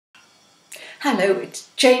Hello, it's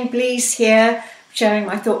Jane Blease here, sharing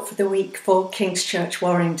my thought for the week for King's Church,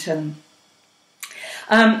 Warrington.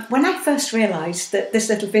 When I first realised that this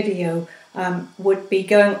little video would be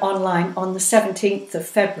going online on the 17th of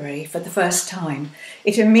February for the first time,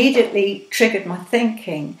 it immediately triggered my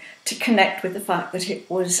thinking to connect with the fact that it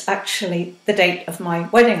was actually the date of my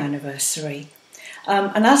wedding anniversary.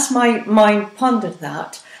 And as my mind pondered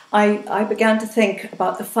that, I began to think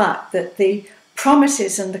about the fact that the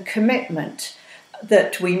promises and the commitment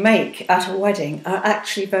that we make at a wedding are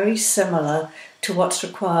actually very similar to what's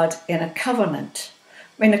required in a covenant.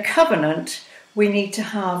 In a covenant, we need to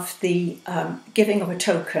have the giving of a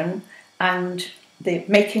token and the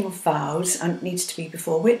making of vows, and it needs to be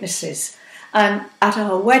before witnesses. And at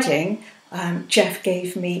our wedding, Jeff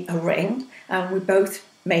gave me a ring, and we both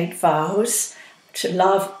made vows to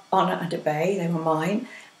love, honour and obey. They were mine.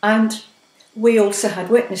 And we also had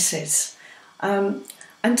witnesses.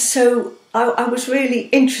 And so I was really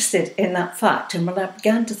interested in that fact, and when I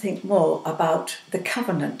began to think more about the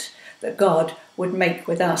covenant that God would make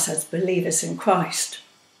with us as believers in Christ.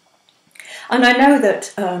 And I know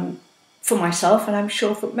that for myself, and I'm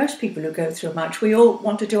sure for most people who go through a marriage, we all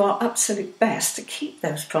want to do our absolute best to keep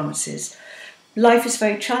those promises. Life is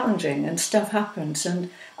very challenging and stuff happens,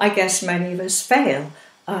 and I guess many of us fail,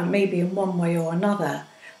 maybe in one way or another.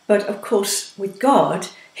 But of course, with God,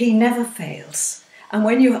 He never fails. And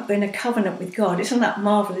when you're in a covenant with God, isn't that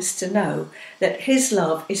marvellous to know that His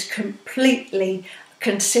love is completely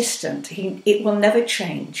consistent? It will never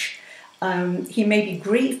change. He may be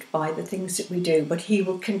grieved by the things that we do, but He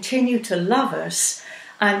will continue to love us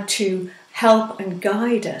and to help and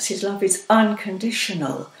guide us. His love is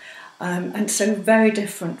unconditional. And so very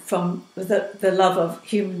different from the love of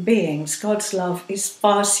human beings. God's love is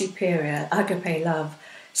far superior, agape love,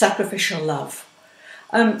 sacrificial love.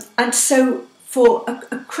 And so for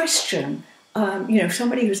a Christian,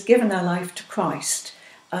 somebody who's given their life to Christ,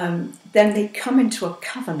 then they come into a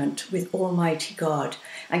covenant with Almighty God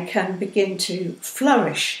and can begin to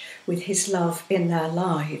flourish with His love in their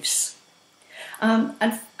lives.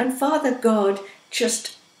 And Father God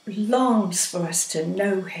just longs for us to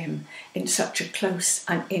know Him in such a close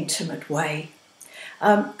and intimate way.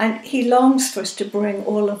 And He longs for us to bring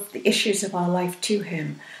all of the issues of our life to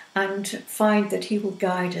Him and find that He will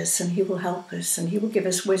guide us and He will help us and He will give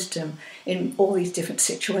us wisdom in all these different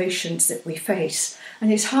situations that we face.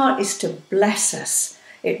 And His heart is to bless us.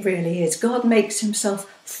 It really is. God makes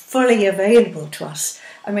Himself fully available to us.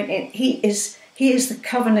 I mean, He is the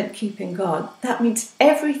covenant-keeping God. That means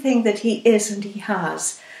everything that He is and He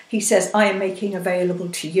has, He says, I am making available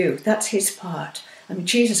to you. That's His part. I mean,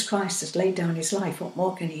 Jesus Christ has laid down His life. What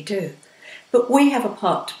more can He do? But we have a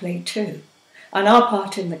part to play too. And our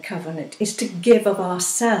part in the covenant is to give of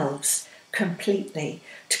ourselves completely,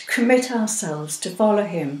 to commit ourselves to follow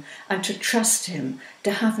Him and to trust Him,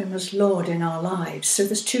 to have Him as Lord in our lives. So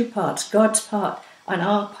there's two parts, God's part and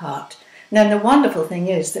our part. And then the wonderful thing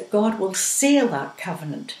is that God will seal that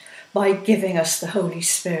covenant by giving us the Holy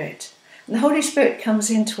Spirit. And the Holy Spirit comes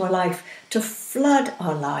into our life to flood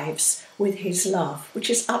our lives with His love, which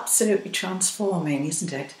is absolutely transforming,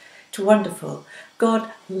 isn't it? It's wonderful. God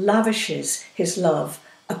lavishes His love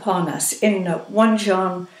upon us. In 1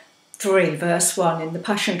 John 3, verse 1, in the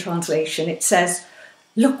Passion Translation, it says,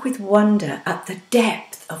 look with wonder at the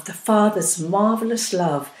depth of the Father's marvellous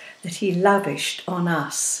love that He lavished on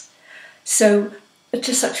us. So it's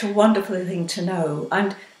just such a wonderful thing to know.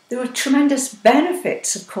 And there are tremendous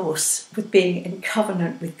benefits, of course, with being in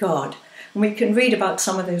covenant with God. And we can read about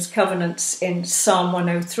some of those covenants in Psalm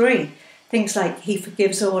 103. Things like He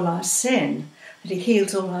forgives all our sin, that He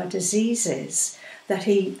heals all our diseases, that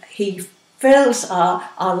He fills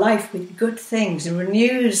our life with good things and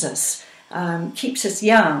renews us, keeps us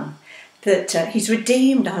young, that He's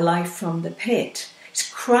redeemed our life from the pit. He's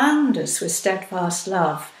crowned us with steadfast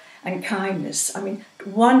love and kindness. I mean,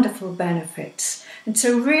 wonderful benefits. And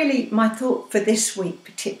so really my thought for this week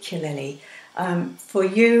particularly, for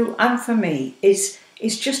you and for me, is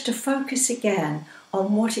just to focus again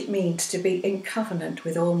on what it means to be in covenant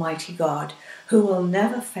with Almighty God, who will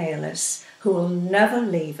never fail us, who will never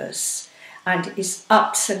leave us, and is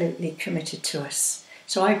absolutely committed to us.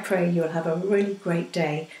 So I pray you'll have a really great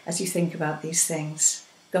day as you think about these things.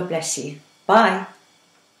 God bless you. Bye.